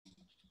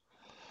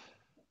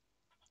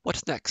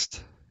What's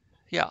next?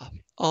 Yeah.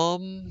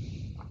 Um,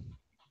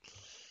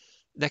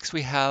 Next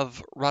we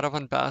have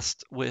Radovan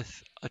Bast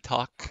with a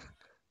talk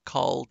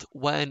called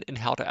When and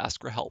How to Ask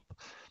for Help.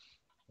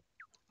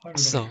 Hi,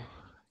 everybody. So,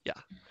 yeah,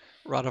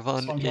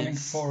 Radovan So I'm joining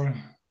is for,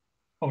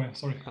 oh yeah,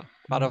 sorry. Go ahead.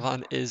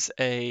 Radovan is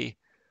a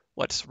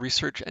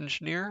research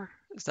engineer?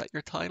 Is that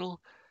your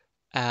title?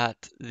 At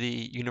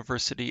the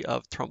University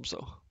of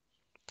Tromsø.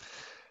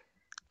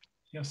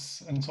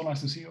 Yes, and so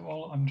nice to see you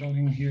all. I'm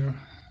joining here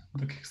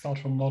the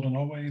Kickstart from Northern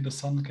Norway. The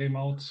sun came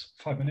out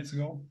 5 minutes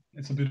ago.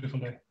 It's a beautiful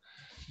day.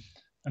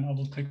 And I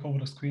will take over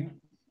the screen.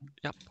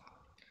 Yep.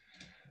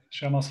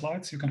 Share my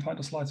slides. You can find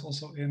the slides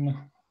also in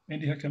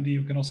the HackMD.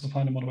 You can also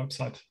find them on the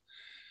website.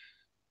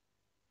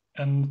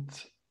 And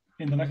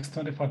in the next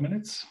 25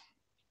 minutes,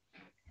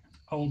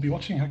 I will be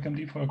watching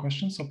HackMD for your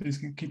questions, so please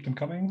keep them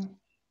coming.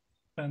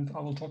 And I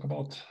will talk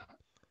about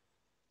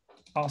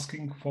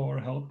asking for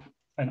help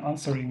and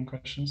answering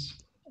questions,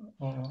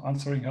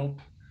 answering help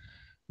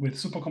with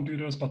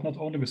supercomputers, but not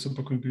only with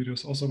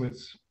supercomputers, also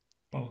with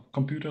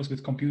computers,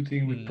 with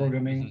computing, with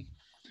programming.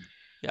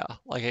 Yeah,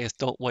 like I guess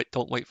don't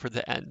wait for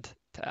the end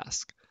to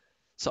ask.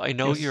 So I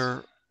know Yes,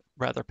 you're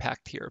rather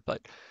packed here,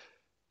 but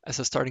as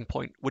a starting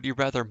point, would you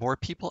rather more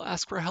people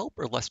ask for help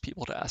or less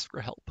people to ask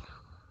for help?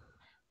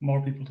 more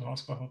people to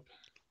ask for help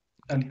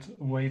Okay. and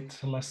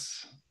wait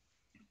less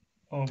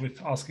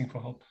with asking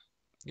for help.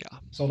 Yeah.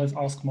 So let's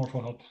ask more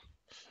for help.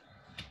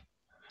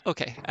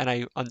 Okay, and I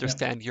Yeah,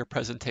 understand your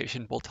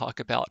presentation will talk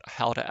about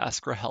how to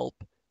ask for help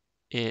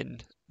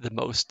in the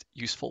most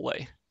useful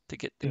way to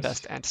get the yes.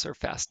 best answer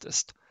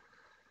fastest.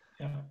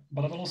 Yeah,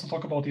 but I will also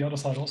talk about the other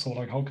side also,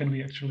 like how can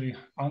we actually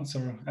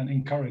answer and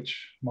encourage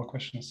more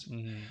questions.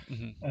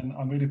 Mm-hmm. And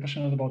I'm really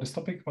passionate about this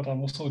topic, but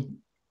I'm also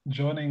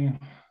joining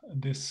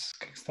this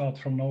Kickstart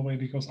from Norway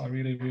because I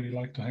really, really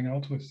like to hang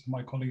out with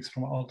my colleagues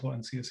from Aalto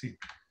and CSE.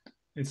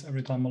 It's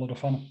every time a lot of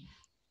fun.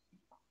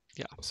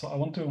 Yeah. So I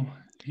want to,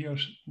 here,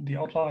 the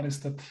outline is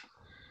that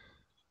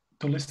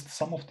to list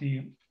some of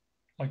the,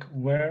 like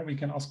where we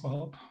can ask for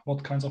help,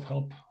 what kinds of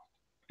help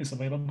is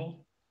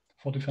available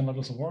for different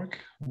levels of work,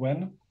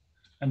 when,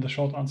 and the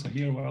short answer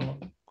here, well,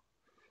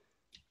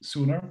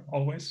 sooner,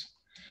 always.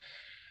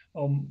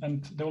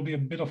 And there will be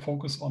a bit of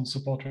focus on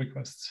support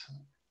requests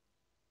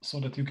so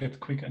that you get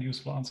quick and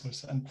useful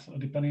answers. And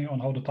depending on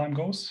how the time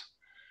goes,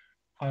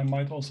 I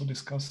might also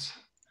discuss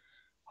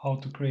how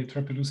to create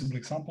reproducible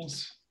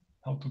examples,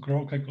 how to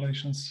grow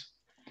calculations.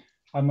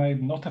 I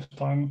might not have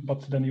time,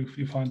 but then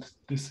you find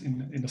this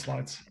in the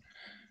slides.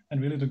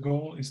 And really the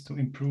goal is to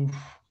improve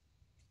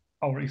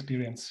our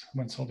experience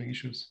when solving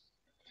issues.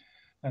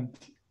 And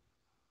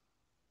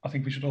I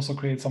think we should also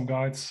create some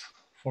guides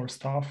for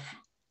staff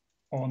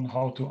on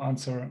how to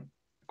answer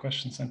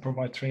questions and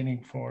provide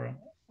training for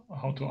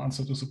how to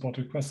answer to support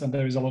requests. And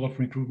there is a lot of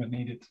improvement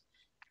needed.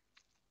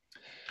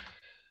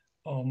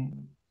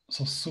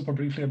 So super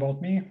briefly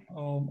about me,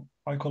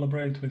 I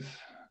collaborate with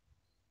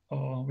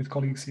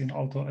colleagues in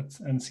Aalto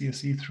and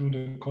CSE through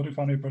the Code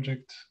Refinery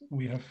project.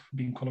 We have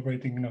been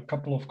collaborating in a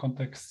couple of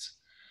contexts.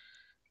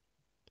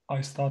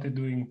 I started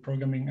doing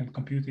programming and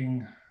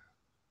computing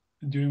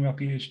during my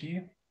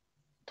PhD,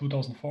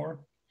 2004,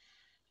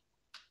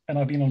 and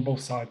I've been on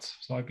both sides.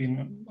 So I've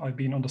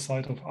been on the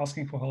side of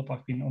asking for help.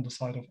 I've been on the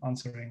side of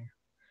answering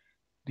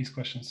these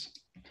questions,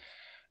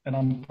 and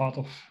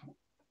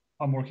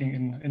I'm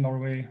working in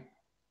Norway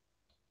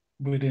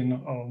within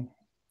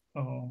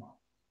a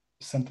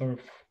center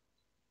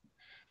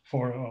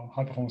for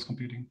high performance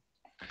computing.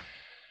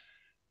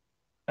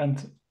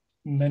 And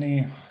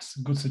many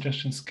good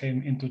suggestions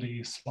came into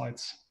the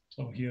slides.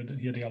 So here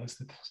they are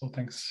listed. So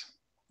thanks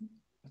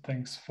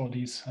for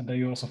these. And there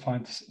you also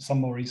find some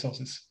more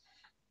resources.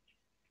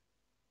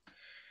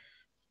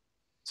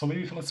 So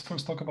maybe let's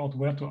first talk about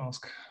where to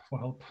ask for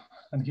help.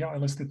 And here I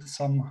listed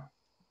some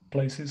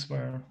places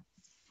where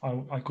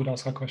I could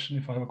ask a question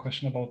if I have a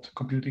question about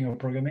computing or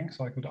programming.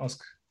 So I could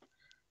ask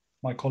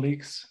my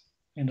colleagues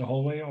in the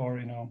hallway or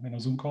in a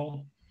Zoom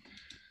call.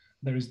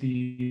 There is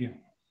the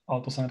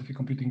Aalto Scientific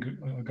Computing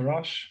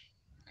Garage.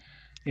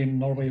 In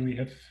Norway, we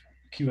have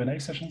Q&A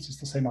sessions. It's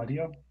the same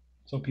idea.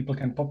 So people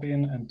can pop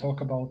in and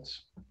talk about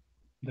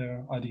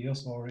their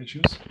ideas or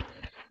issues.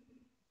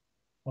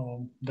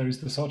 There is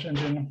the search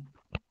engine.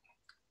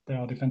 There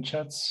are different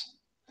chats.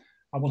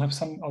 I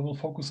will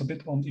focus a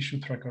bit on issue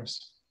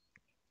trackers,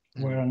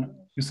 where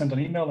you send an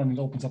email and it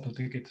opens up a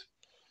ticket.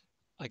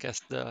 I guess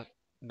the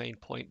main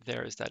point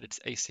there is that it's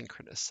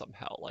asynchronous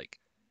somehow, like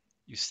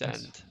you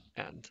send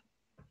and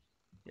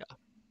yeah.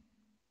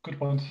 Good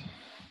point.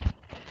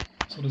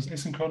 So there's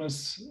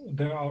asynchronous.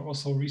 There are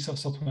also research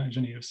software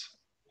engineers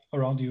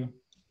around you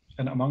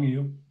and among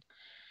you.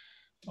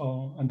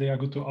 And they are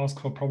good to ask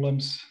for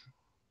problems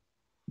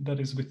that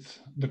is with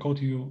the code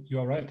you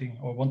are writing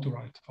or want to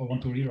write or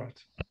want to rewrite.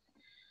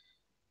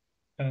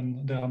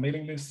 And there are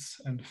mailing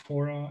lists and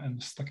fora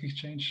and Stack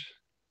Exchange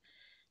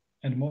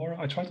and more.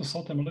 I try to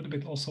sort them a little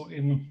bit also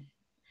in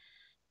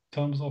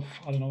terms of,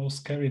 I don't know,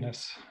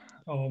 scariness.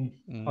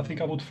 I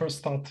think I would first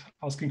start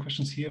asking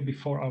questions here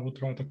before I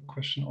would write a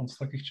question on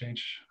Stack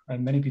Exchange,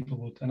 and many people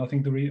would. And I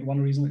think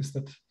one reason is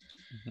that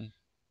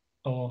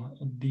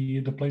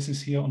the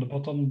places here on the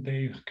bottom,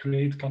 they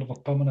create kind of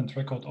a permanent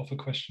record of a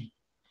question,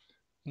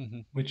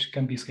 which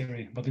can be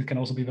scary, but it can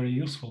also be very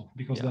useful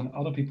because then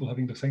other people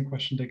having the same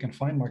question, they can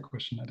find my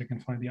question and they can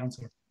find the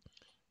answer.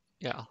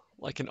 Yeah,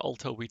 like in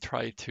Aalto, we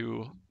try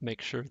to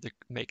make sure to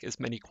make as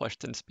many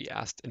questions be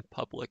asked in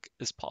public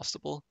as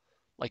possible,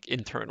 like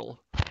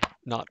internal,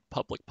 not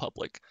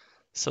public,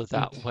 so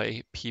that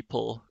way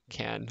people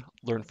can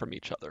learn from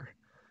each other.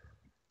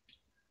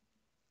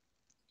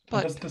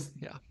 But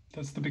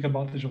that's the big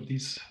advantage of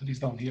these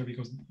down here,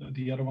 because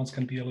the other ones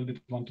can be a little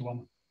bit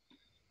one-to-one.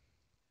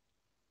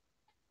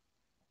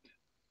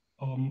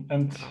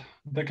 And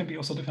there can be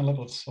also different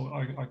levels. So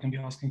I can be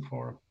asking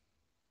for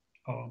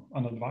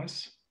an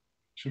advice.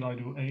 Should I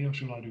do A or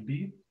should I do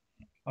B?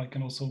 I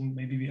can also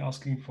maybe be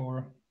asking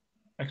for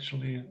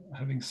actually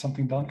having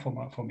something done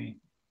for me.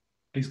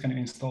 Please, can you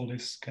install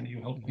this? Can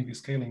you help me with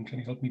scaling? Can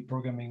you help me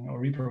programming or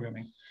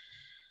reprogramming?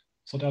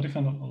 So there are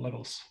different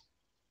levels.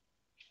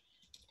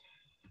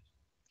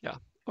 Yeah,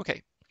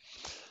 okay.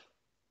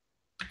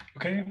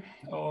 Okay,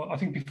 I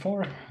think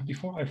before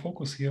I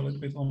focus here a little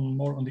bit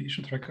more on the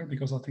issue tracker,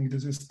 because I think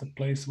this is the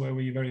place where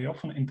we very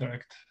often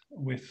interact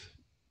with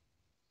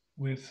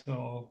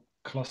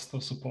cluster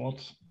support.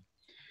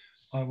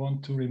 I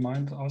want to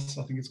remind us,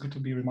 I think it's good to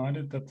be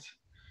reminded that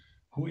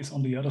who is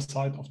on the other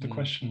side of the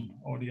question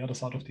or the other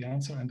side of the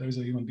answer, and there is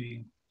a human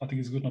being. I think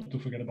it's good not to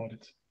forget about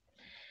it.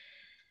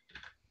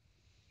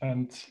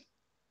 And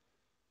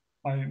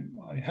I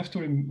have to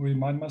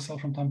remind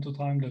myself from time to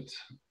time that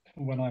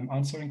when I'm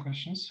answering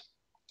questions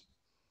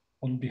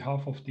on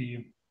behalf of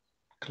the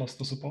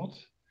cluster support,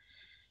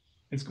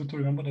 it's good to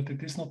remember that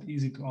it is not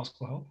easy to ask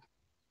for help.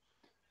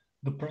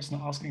 The person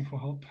asking for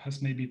help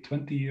has maybe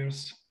 20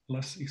 years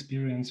less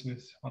experience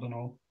with, I don't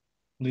know,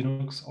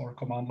 Linux or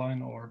command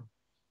line or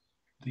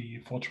the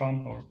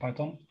Fortran or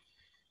Python.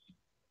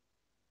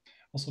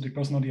 Also, the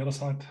person on the other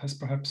side has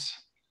perhaps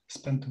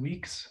spent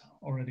weeks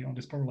already on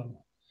this problem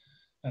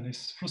and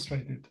is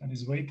frustrated and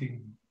is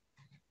waiting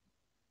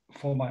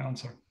for my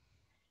answer.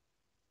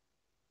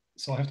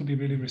 So I have to be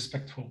really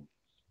respectful.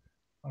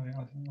 I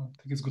think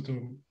it's good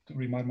to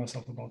remind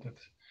myself about it.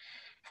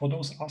 For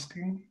those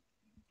asking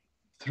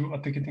through a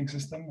ticketing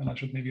system, and I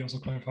should maybe also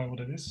clarify what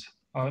it is,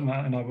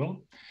 and I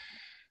will,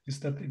 is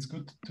that it's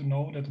good to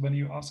know that when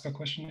you ask a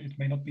question, it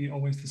may not be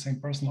always the same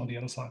person on the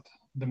other side.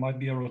 There might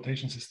be a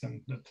rotation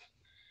system that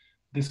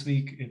this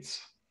week it's,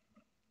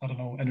 I don't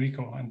know,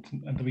 Enrico,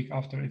 and the week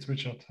after it's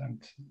Richard,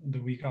 and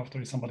the week after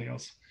is somebody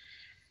else.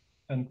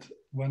 And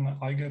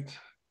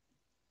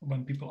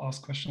when people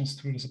ask questions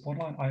through the support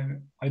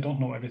line, I don't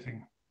know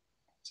everything.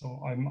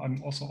 So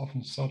I'm also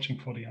often searching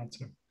for the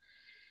answer.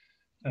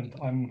 And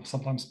I'm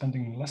sometimes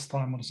spending less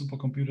time on the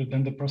supercomputer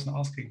than the person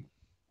asking.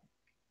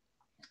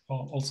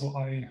 Also,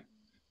 I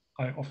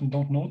often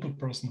don't know the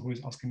person who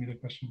is asking me the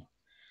question.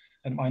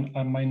 And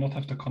I might not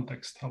have the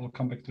context. I will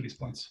come back to these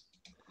points.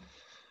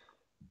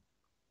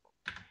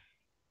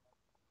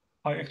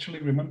 I actually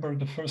remember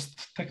the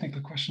first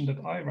technical question that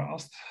I ever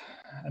asked,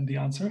 and the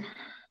answer,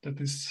 that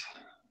is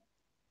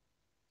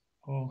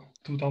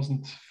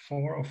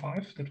 2004 or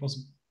 5. That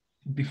was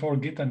before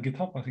Git and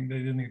GitHub. I think they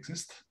didn't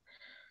exist.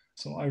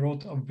 So I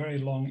wrote a very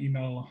long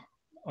email,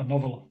 a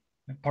novel,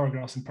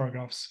 paragraphs and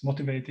paragraphs,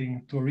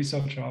 motivating to a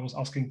researcher. I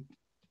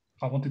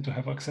wanted to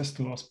have access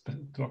to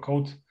a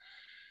code.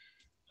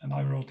 And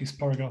I wrote these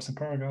paragraphs and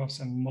paragraphs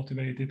and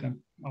motivated, and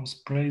I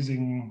was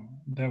praising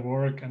their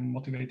work and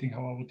motivating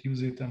how I would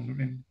use it, and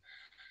being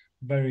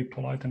very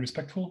polite and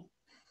respectful.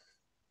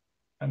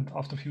 And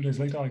after a few days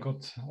later, I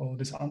got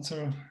this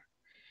answer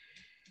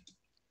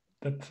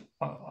that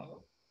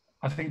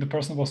I think the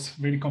person was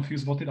really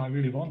confused. What did I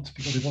really want?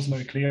 Because it wasn't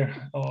very clear.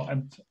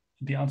 And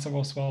the answer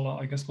was, well,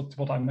 I guess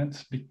what I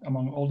meant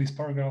among all these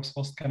paragraphs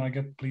was, can I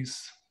get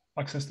please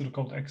access to the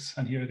code X?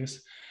 And here it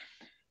is.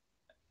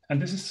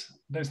 And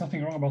there's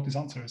nothing wrong about this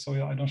answer. So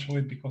yeah, I don't show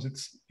it because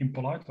it's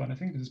impolite or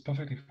anything. This is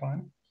perfectly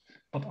fine.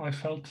 But I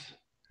felt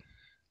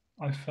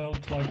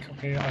like,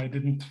 okay, I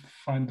didn't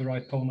find the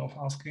right tone of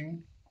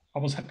asking. I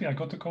was happy I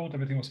got the code,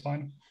 everything was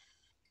fine,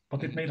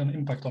 but it made an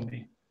impact on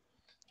me.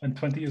 And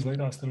 20 years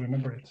later, I still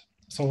remember it.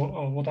 So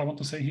what I want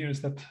to say here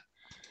is that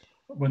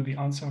when we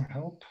answer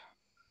help,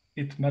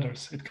 it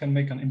matters. It can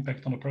make an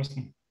impact on a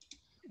person.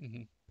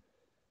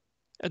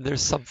 And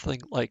there's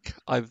something like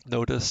I've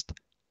noticed,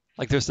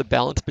 like there's a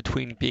balance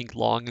between being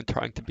long and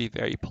trying to be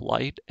very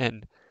polite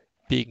and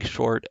being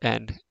short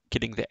and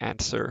getting the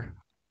answer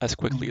as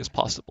quickly as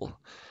possible.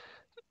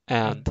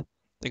 And I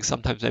think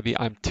sometimes maybe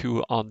I'm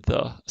too on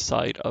the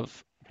side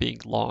of being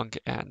long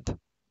and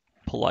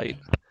polite.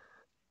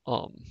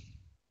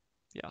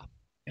 Yeah.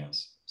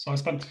 Yes. So I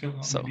spent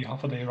maybe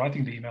half a day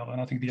writing the email, and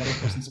I think the other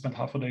person spent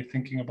half a day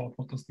thinking about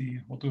what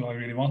do I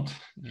really want.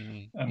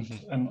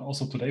 And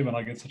also today, when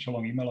I get such a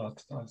long email,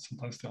 I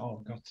sometimes say,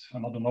 oh God,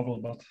 another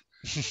novel.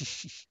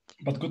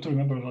 But good to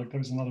remember, like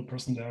there is another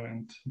person there,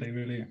 and they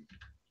really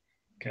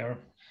care.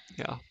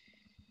 Yeah.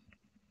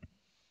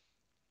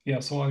 Yeah,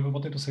 so I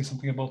wanted to say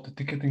something about the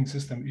ticketing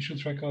system. Issue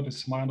tracker,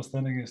 this my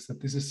understanding is that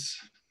this is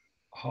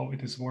how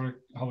it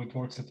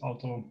works at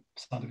Aalto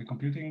Scientific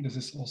Computing. This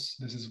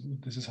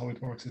is how it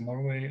works in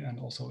Norway and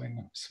also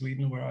in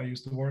Sweden, where I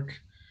used to work,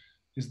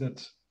 is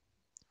that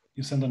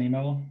you send an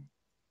email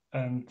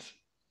and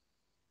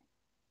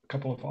a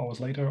couple of hours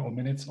later or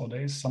minutes or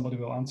days, somebody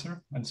will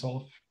answer and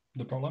solve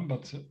the problem.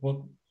 But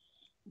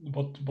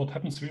what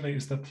happens really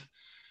is that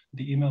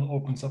the email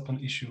opens up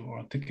an issue or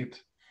a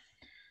ticket,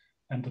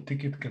 and the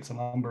ticket gets a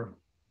number.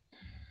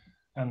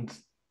 And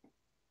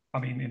I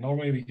mean, in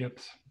Norway, we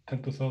get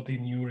 10 to 30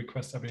 new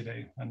requests every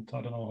day, and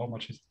I don't know how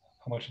much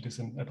it is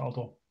at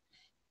Aalto.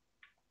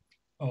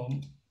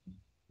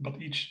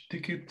 But each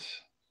ticket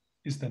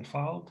is then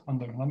filed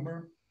under a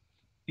number.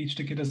 Each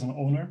ticket has an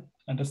owner,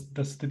 and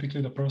that's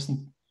typically the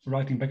person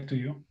writing back to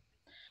you.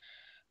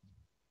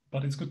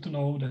 But it's good to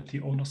know that the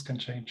owners can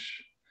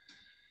change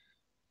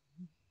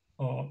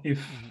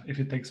if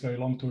it takes very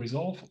long to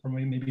resolve, or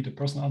maybe the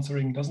person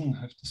answering doesn't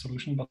have the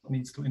solution but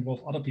needs to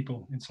involve other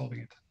people in solving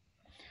it.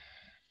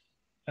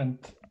 And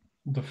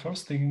the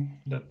first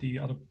thing that the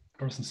other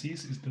person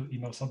sees is the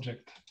email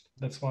subject.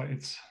 That's why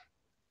it's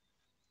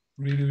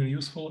really, really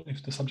useful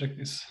if the subject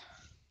is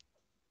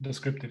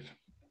descriptive.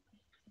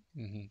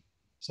 Mm-hmm.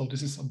 So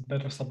this is a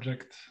better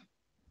subject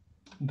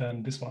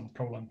than this one,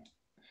 problem.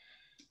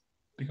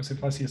 Because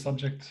if I see a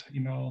subject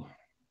email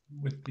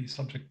with the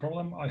subject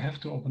problem, I have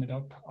to open it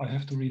up. I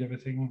have to read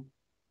everything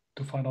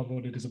to find out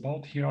what it is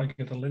about. Here I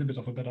get a little bit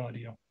of a better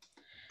idea.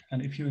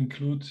 And if you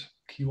include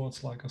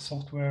keywords like a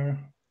software,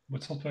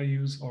 what software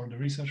use, or the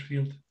research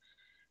field,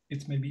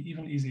 it's maybe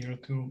even easier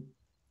to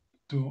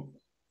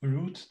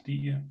route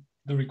the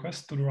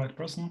request to the right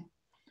person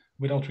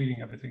without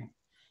reading everything.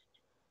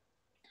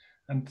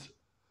 And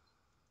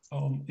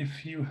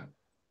if you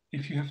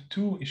have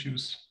two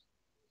issues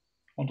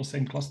on the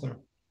same cluster,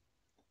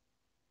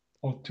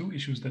 or two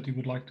issues that you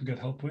would like to get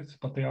help with,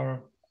 but they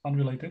are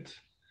unrelated,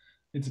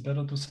 it's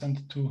better to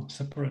send two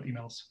separate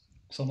emails.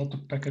 So not to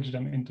package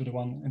them into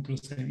the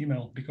same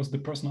email, because the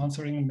person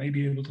answering may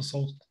be able to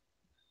solve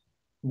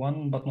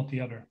one but not the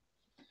other.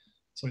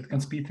 So it can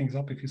speed things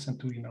up if you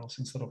send two emails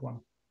instead of one.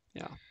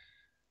 Yeah.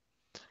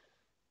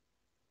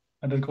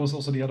 And that goes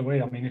also the other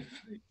way. I mean,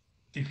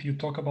 if you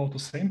talk about the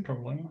same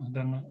problem,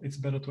 then it's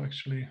better to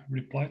actually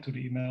reply to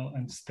the email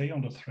and stay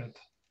on the thread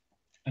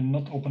and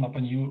not open up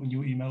a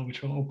new email,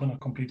 which will open a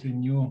completely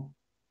new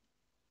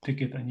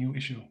ticket, a new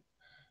issue.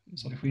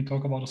 So if we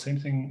talk about the same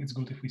thing, it's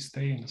good if we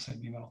stay in the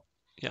same email.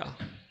 Yeah.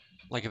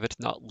 Like if it's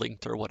not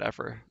linked or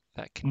whatever,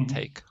 that can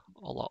take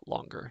a lot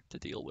longer to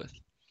deal with.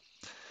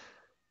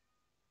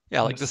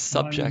 Yeah, like the Yes,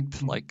 and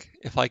subject, like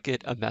if I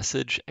get a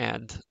message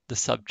and the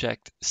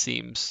subject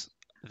seems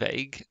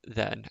vague,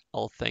 then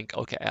I'll think,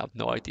 okay, I have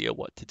no idea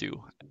what to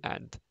do.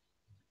 And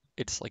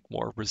it's like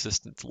more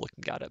resistant to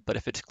looking at it. But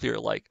if it's clear,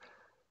 like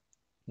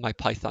my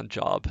Python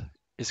job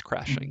is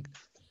crashing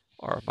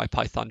or my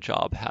Python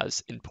job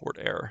has import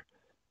error,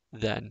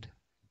 then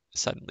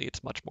suddenly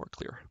it's much more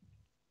clear.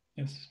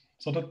 Yes,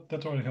 so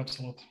that already helps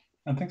a lot.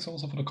 And thanks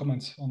also for the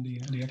comments on the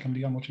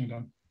HMD. I'm watching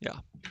them. Yeah.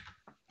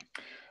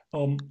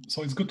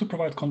 So it's good to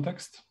provide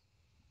context,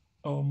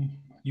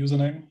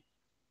 username,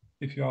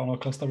 if you are on a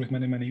cluster with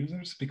many, many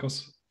users,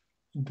 because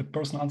the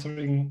person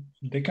answering,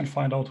 they can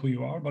find out who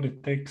you are, but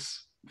it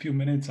takes a few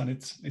minutes and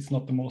it's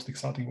not the most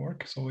exciting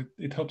work. So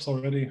it helps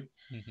already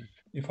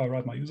if I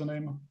write my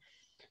username.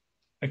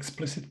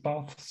 Explicit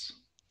paths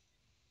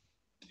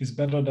is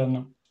better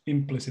than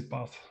implicit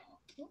path.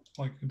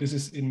 Like this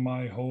is in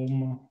my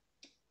home,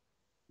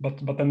 but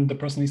then the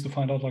person needs to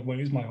find out like,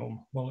 where is my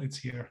home? Well, it's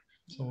here.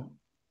 So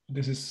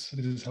this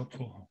is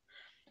helpful.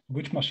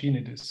 Which machine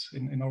it is.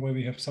 In Norway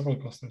we have several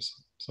clusters.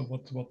 So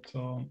what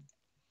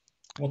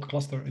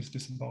cluster is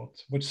this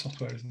about? Which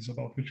software is this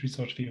about? Which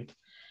research field?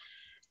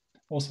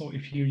 Also,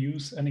 if you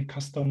use any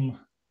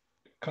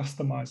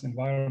customized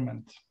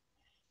environment,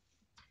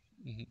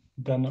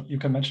 then you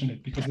can mention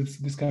it, because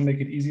this can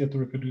make it easier to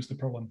reproduce the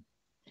problem.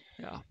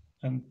 Yeah.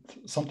 And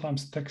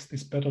sometimes text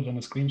is better than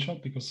a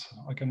screenshot, because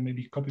I can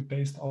maybe copy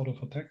paste out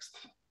of a text,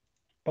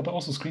 but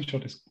also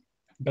screenshot is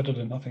better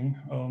than nothing.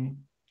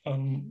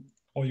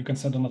 Or you can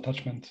send an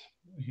attachment.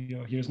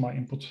 Here's my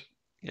input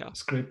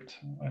script,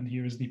 and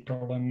here is the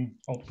problem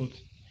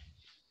output.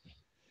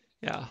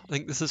 Yeah, I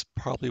think this is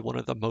probably one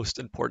of the most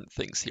important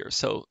things here.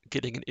 So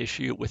getting an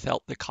issue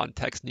without the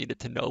context needed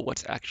to know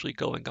what's actually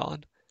going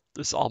on,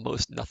 there's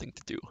almost nothing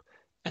to do.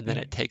 And then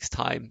it takes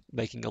time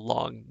making a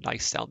long,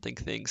 nice sounding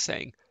thing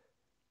saying,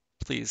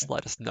 please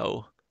let us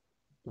know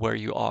where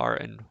you are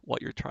and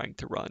what you're trying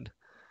to run,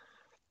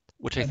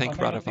 which I think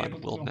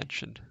Radovan will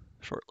mention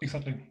shortly.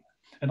 Exactly.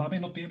 And I may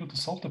not be able to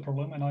solve the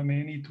problem, and I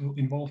may need to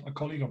involve a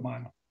colleague of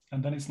mine.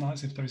 And then it's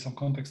nice if there is some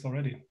context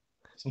already.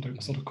 So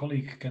the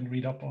colleague can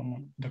read up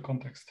on the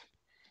context.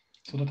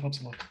 So that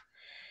helps a lot.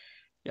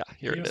 Yeah,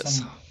 here Here's it is.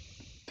 some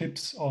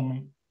tips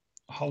on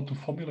how to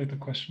formulate a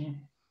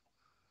question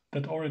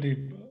that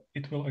already,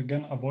 it will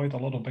again avoid a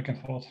lot of back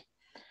and forth.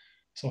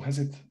 So has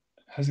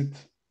it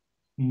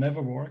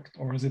never worked,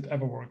 or has it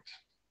ever worked?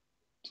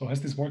 So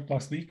has this worked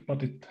last week,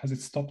 but has it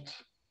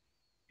stopped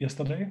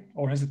yesterday,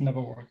 or has it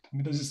never worked? I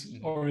mean, this is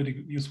Mhm.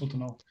 already useful to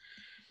know.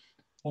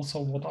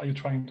 Also, what are you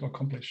trying to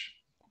accomplish?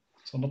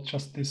 So not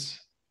just this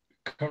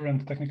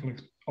current technical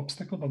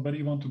obstacle, but where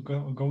you want to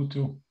go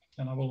to.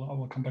 And I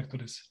will come back to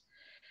this.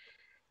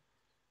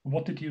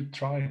 What did you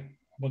try?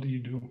 What did you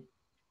do?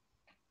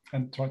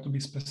 And try to be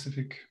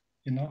specific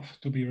enough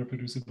to be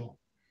reproducible.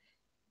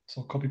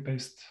 So copy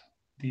paste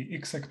the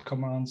exact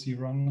commands you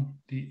run,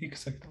 the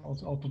exact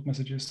output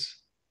messages,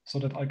 so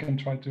that I can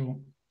try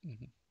to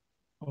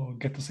Mhm.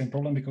 get the same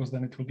problem, because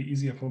then it will be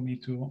easier for me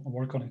to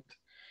work on it.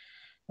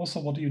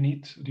 Also, what do you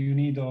need? Do you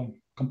need a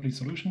complete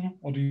solution,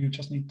 or do you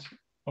just need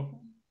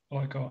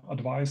like a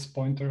advice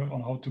pointer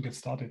on how to get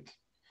started?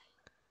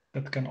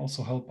 That can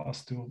also help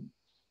us to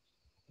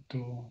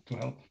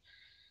help.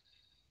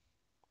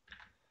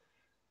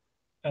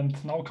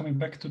 And now coming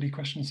back to the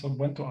questions of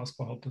when to ask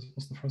for help. This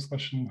was the first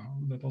question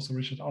that also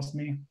Richard asked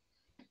me.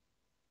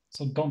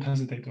 So don't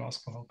hesitate to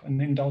ask for help,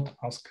 and in doubt,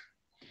 ask.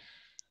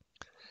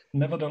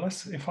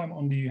 Nevertheless, if I'm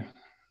on the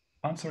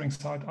answering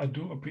side, I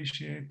do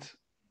appreciate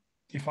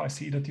if I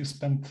see that you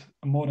spent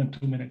more than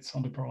 2 minutes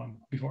on the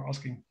problem before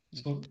asking.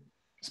 So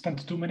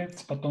spend 2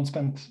 minutes, but don't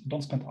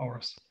spend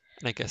hours.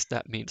 And I guess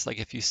that means like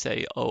if you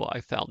say, "Oh,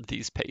 I found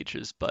these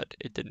pages, but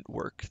it didn't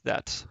work,"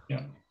 that's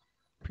Yeah,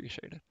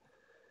 appreciated.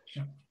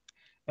 yeah.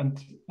 And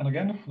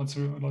again,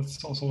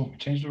 let's also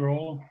change the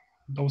role.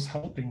 Those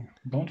helping,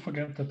 don't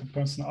forget that the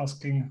person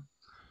asking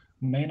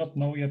may not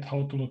know yet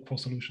how to look for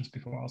solutions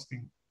before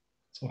asking.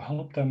 So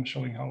help them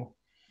showing how.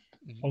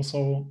 Mhm.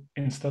 Also,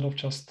 instead of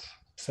just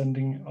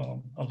sending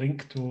a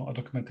link to a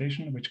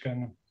documentation, which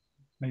can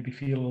maybe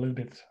feel a little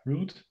bit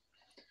rude,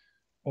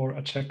 or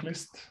a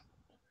checklist,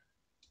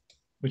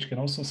 which can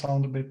also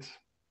sound a bit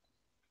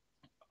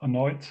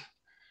annoyed,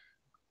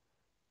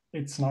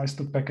 it's nice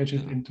to package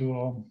it Yeah.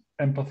 into an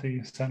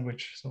empathy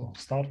sandwich. So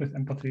start with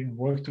empathy,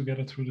 work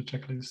together through the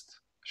checklist,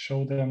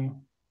 show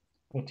them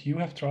what you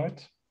have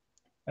tried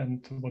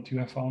and what you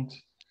have found,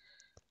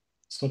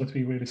 so that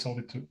we really solve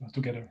it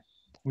together.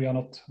 We are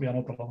not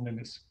alone in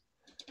this.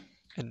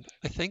 And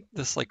I think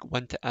this like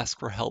when to ask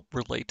for help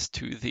relates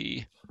to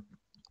the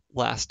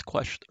last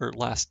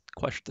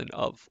question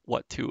of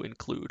what to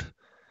include.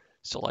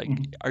 So like,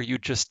 Mhm. are you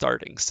just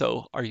starting?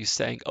 So are you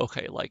saying,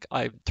 okay, like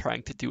I'm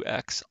trying to do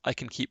X, I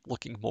can keep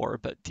looking more,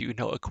 but do you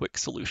know a quick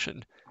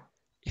solution?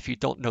 If you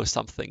don't know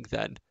something,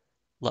 then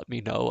let me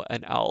know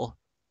and I'll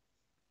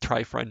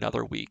try for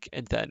another week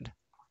and then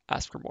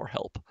ask for more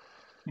help.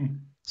 Mhm.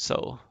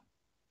 So,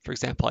 for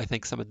example, I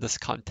think some of this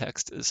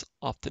context is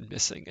often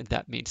missing, and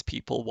that means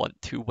people want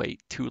to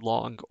wait too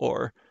long,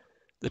 or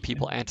the Yeah.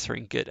 people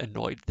answering get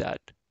annoyed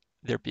that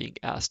they're being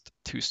asked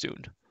too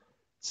soon.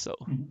 So,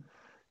 Mhm.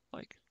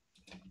 like,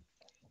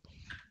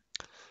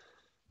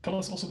 Tell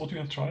us also what you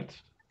have tried,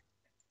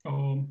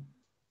 um,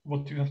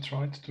 what you have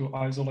tried to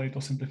isolate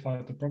or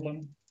simplify the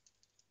problem.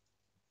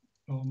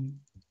 Um,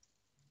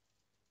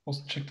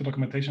 Also check the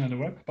documentation in the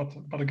web,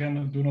 but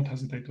again, do not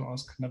hesitate to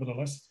ask.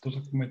 Nevertheless, the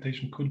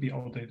documentation could be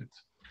outdated.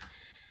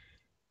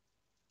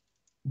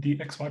 The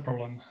XY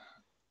problem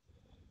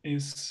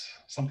is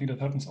something that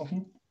happens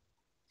often,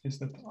 is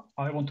that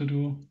I want to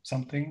do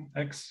something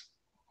X,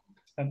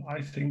 and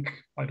I think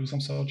I do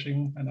some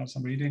searching and have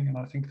some reading, and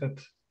I think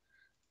that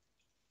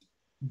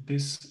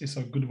this is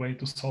a good way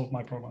to solve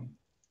my problem.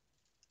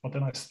 But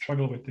then I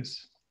struggle with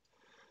this,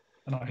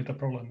 and I hit a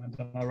problem, and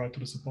then I write to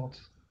the support,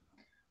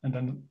 and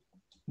then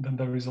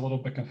there is a lot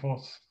of back and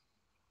forth.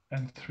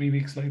 And 3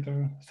 weeks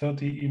later,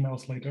 30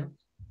 emails later,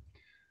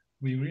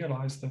 we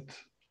realize that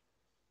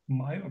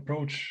my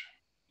approach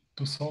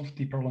to solve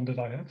the problem that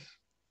I had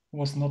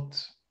was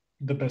not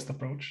the best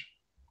approach,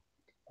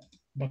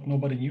 but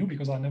nobody knew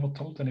because I never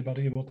told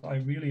anybody what I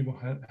really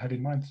had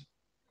in mind.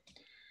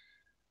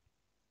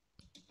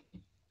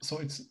 So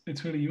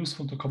it's really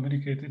useful to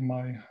communicate in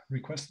my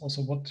request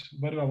also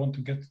where do I want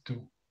to get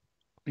to,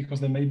 because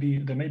there may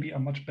be a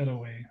much better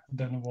way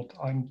than what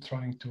I'm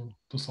trying to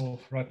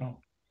solve right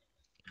now.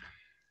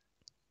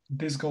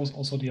 This goes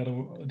also the other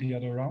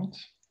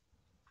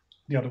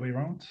way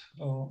around,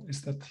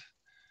 is that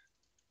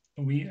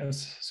we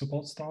as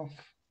support staff,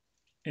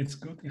 it's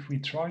good if we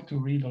try to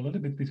read a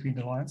little bit between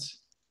the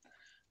lines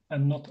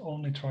and not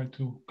only try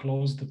to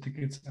close the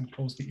tickets and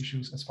close the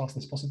issues as fast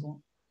as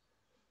possible,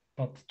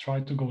 but try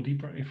to go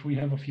deeper if we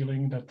have a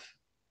feeling that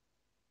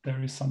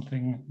there is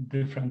something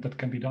different that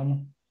can be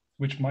done,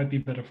 which might be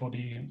better for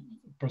the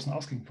person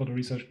asking, for the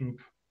research group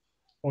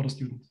or the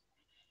student.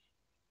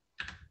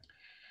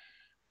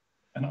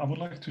 And I would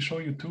like to show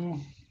you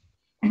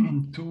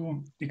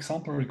two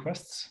example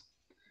requests,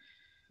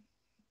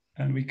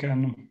 and you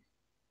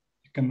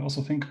can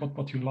also think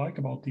what you like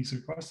about these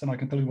requests, and I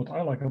can tell you what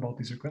I like about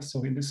these requests.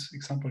 So in this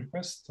example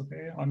request,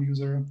 okay, I'm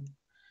user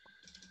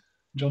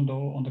John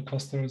Doe on the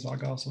cluster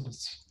Saga, so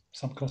that's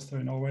some cluster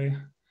in Norway.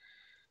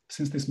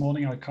 Since this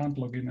morning, I can't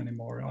log in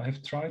anymore. I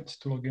have tried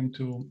to log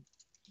into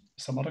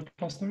some other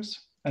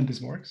clusters, and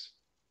this works.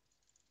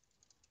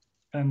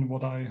 And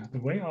the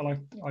way I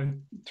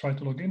try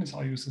to log in is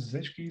I use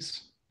SSH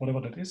keys,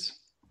 whatever that is.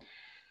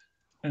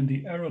 And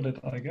the error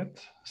that I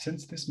get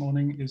since this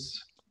morning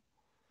is,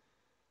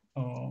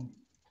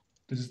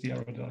 this is the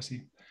error that I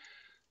see.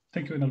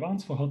 Thank you in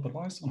advance for help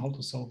advice on how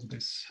to solve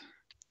this.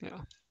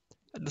 Yeah.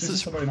 And this This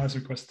is, is a very nice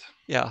request.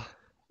 yeah,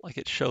 like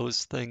it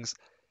shows things.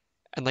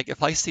 And like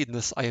if I see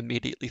this, I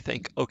immediately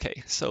think,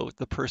 okay, so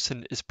the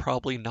person is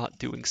probably not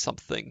doing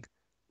something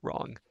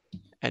wrong,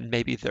 and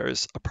maybe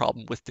there's a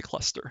problem with the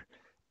cluster,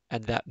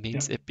 and that Yeah,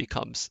 means it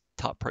becomes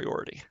top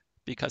priority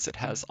because it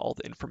yeah. has all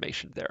the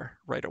information there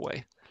right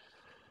away.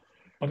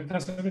 But it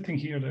has everything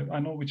here that I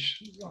know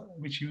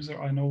which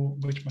user, I know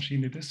which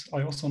machine it is.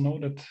 I also know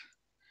that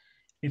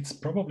it's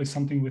probably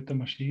something with the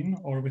machine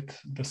or with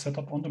the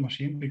setup on the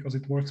machine because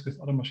it works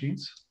with other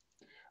machines.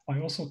 I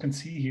also can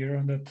see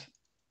here that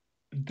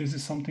this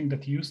is something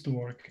that used to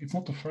work. It's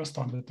not the first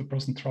time that the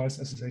person tries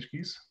SSH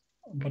keys,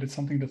 but it's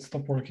something that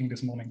stopped working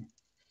this morning.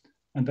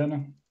 And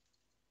then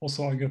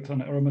also I get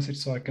an error message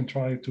so I can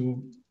try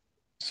to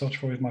search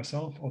for it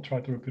myself or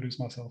try to reproduce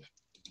myself.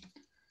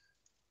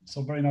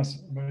 So very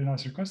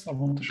nice request. I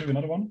want to show you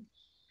another one,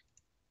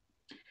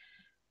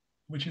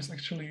 which is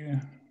actually,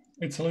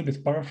 it's a little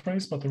bit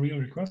paraphrased, but a real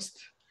request.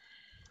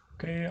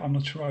 Okay, I'm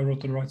not sure I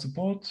wrote the right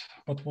support,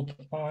 but what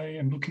I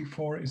am looking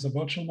for is a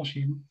virtual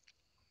machine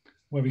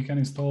where we can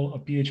install a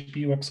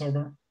PHP web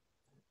server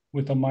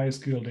with a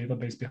MySQL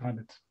database behind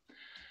it.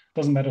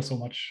 Doesn't matter so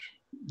much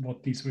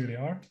what these really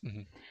are.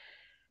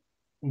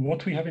 Mm-hmm.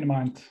 What we have in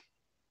mind,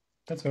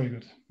 that's very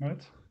good,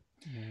 right?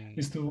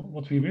 Is to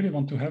what we really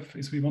want to have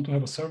is we want to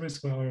have a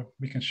service where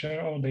we can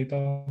share our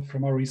data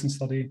from our recent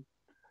study.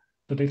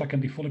 The data can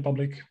be fully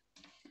public.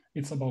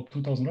 It's about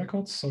 2,000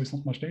 records, so it's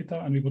not much data,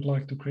 and we would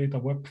like to create a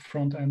web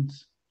front end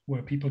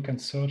where people can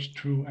search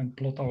through and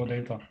plot our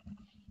data.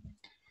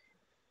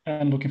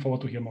 And looking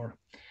forward to hear more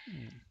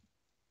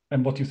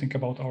and what you think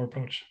about our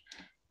approach.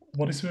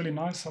 What is really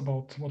nice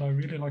about what I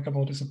really like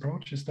about this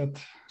approach is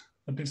that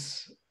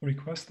this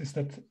request is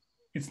that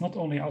it's not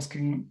only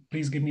asking,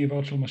 please give me a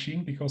virtual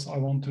machine because I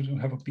want to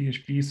have a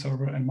PHP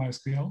server and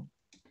MySQL,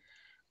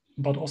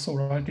 but also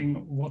writing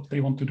what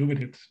they want to do with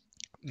it.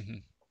 Mm-hmm.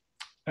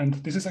 And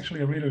this is actually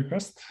a real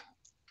request.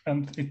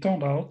 And it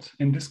turned out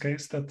in this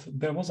case that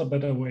there was a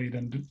better way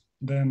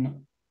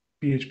than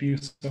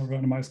PHP server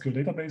and MySQL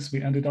database.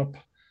 We ended up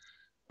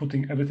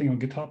putting everything on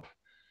GitHub.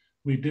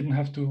 We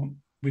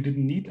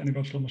didn't need any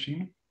virtual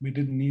machine. We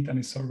didn't need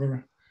any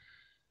server.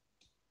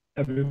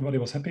 Everybody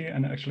was happy.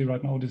 And actually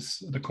right now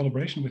the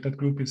collaboration with that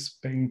group is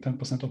paying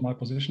 10% of my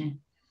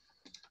position.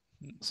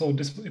 So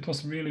it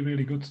was really,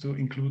 really good to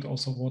include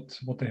also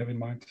what they have in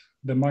mind.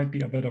 There might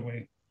be a better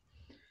way.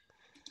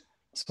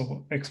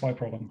 So XY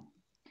problem.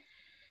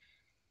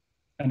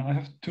 And I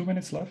have 2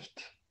 minutes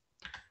left.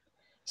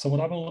 So what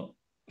I will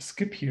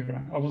skip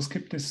here, I will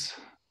skip this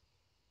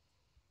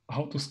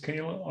how to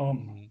scale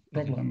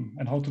problem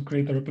and how to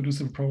create a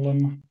reproducible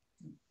problem.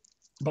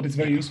 But it's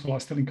very useful. I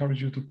still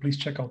encourage you to please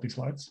check out these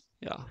slides.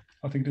 Yeah.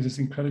 I think this is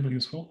incredibly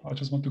useful. I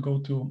just want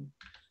to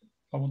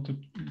I want to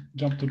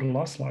jump to the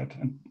last slide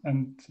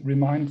and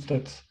remind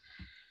that,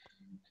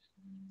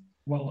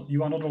 well,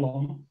 you are not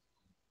alone.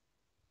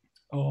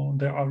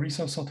 There are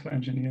research software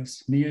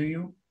engineers near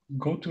you.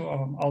 Go to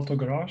Aalto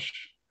Garage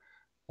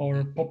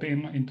or pop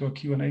into a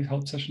Q&A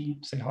help session,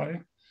 say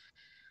hi.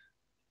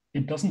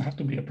 It doesn't have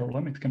to be a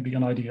problem. It can be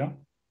an idea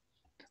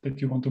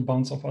that you want to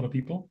bounce off other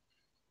people.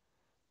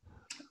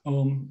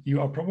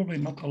 You are probably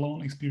not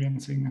alone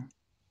experiencing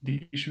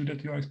the issue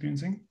that you are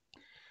experiencing.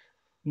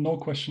 No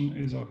question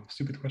is a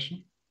stupid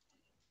question.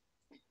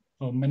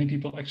 Many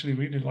people actually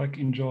really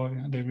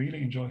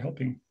really enjoy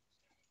helping.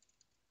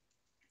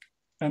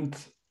 And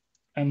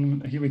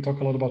here we talk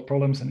a lot about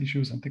problems and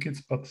issues and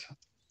tickets, but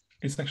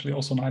it's actually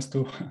also nice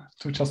to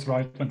just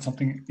write when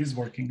something is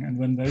working and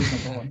when there is no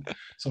problem.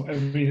 So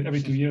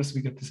every 2 years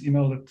we get this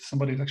email that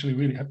somebody is actually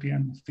really happy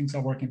and things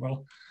are working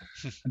well.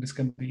 And this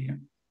can be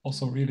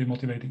also really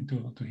motivating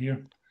to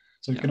hear.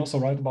 So you can also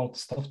write about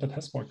stuff that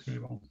has worked really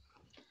well.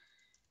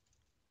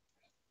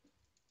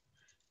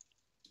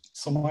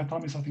 So my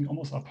time is, I think,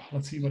 almost up.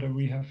 Let's see whether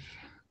we have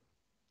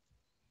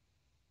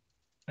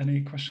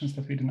any questions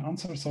that we didn't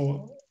answer.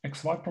 So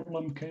XY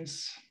problem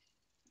case.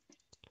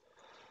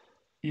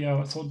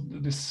 Yeah, so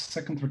this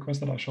second request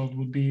that I showed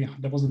would be,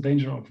 there was a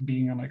danger of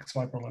being an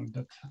XY problem,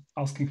 that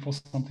asking for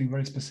something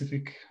very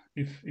specific,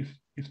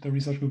 if the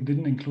research group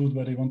didn't include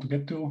where they want to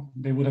get to,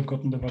 they would have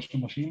gotten the virtual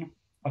machine.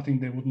 I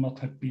think they would not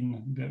have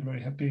been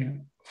very happy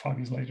 5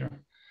 years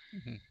later.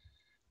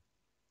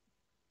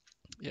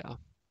 Yeah.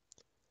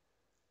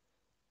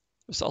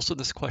 There's also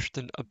this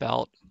question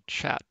about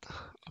chat.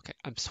 Okay,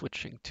 I'm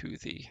switching to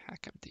the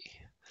HackMD.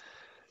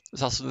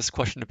 There's also this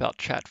question about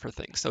chat for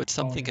things. So it's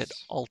something at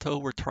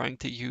Aalto we're trying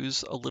to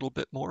use a little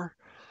bit more.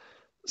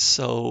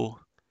 So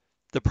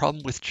the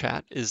problem with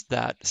chat is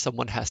that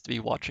someone has to be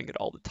watching it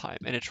all the time,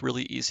 and it's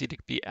really easy to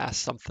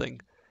ask something,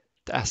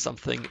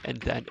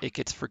 and then it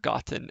gets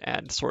forgotten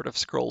and sort of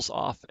scrolls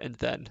off, and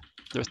then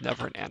there's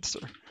never an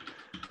answer.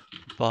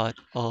 But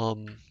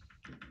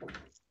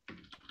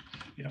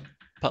yeah.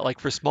 But like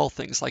for small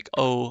things like,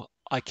 oh,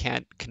 I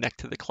can't connect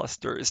to the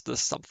cluster, is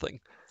this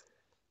something?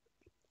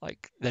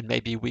 like then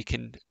maybe we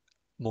can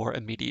more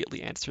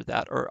immediately answer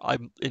that, or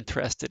I'm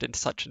interested in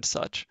such and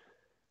such.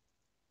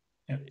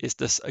 Yeah. Is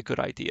this a good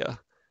idea?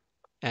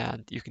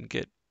 And you can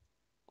get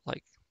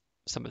like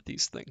some of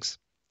these things.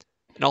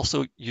 And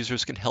also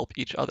users can help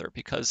each other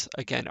because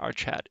again, our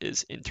chat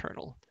is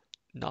internal,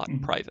 not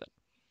Mhm. private.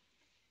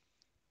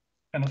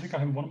 And I think I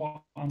have one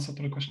more answer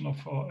to the question of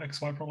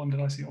XY problem that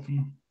I see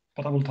often,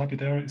 but I will type it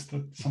there, is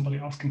that somebody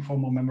asking for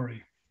more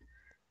memory.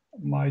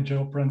 My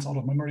job runs out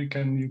of memory.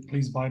 Can you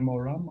please buy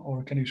more RAM,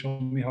 or can you show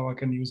me how I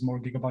can use more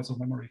gigabytes of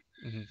memory?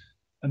 Hmm.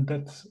 And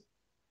that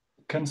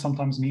can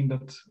sometimes mean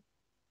that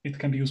it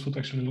can be useful to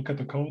actually look at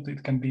the code.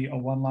 It can be a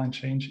one-line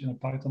change in a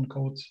Python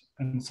code,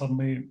 and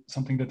suddenly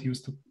something that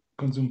used to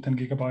consume 10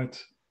 gigabyte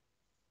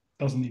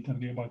doesn't need 10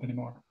 gigabyte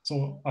anymore.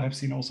 So I have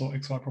seen also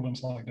XY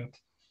problems like that.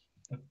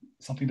 That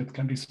something that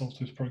can be solved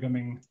with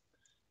programming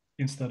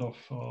instead of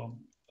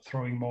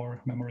throwing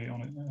more memory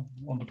on it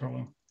on the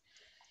problem.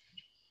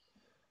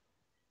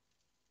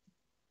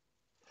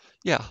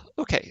 Yeah,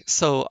 okay.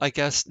 So I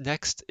guess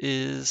next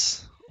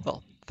is,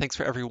 well, thanks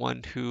for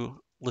everyone who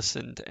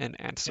listened and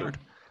Yeah, answered.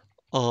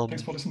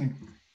 thanks Um, for listening.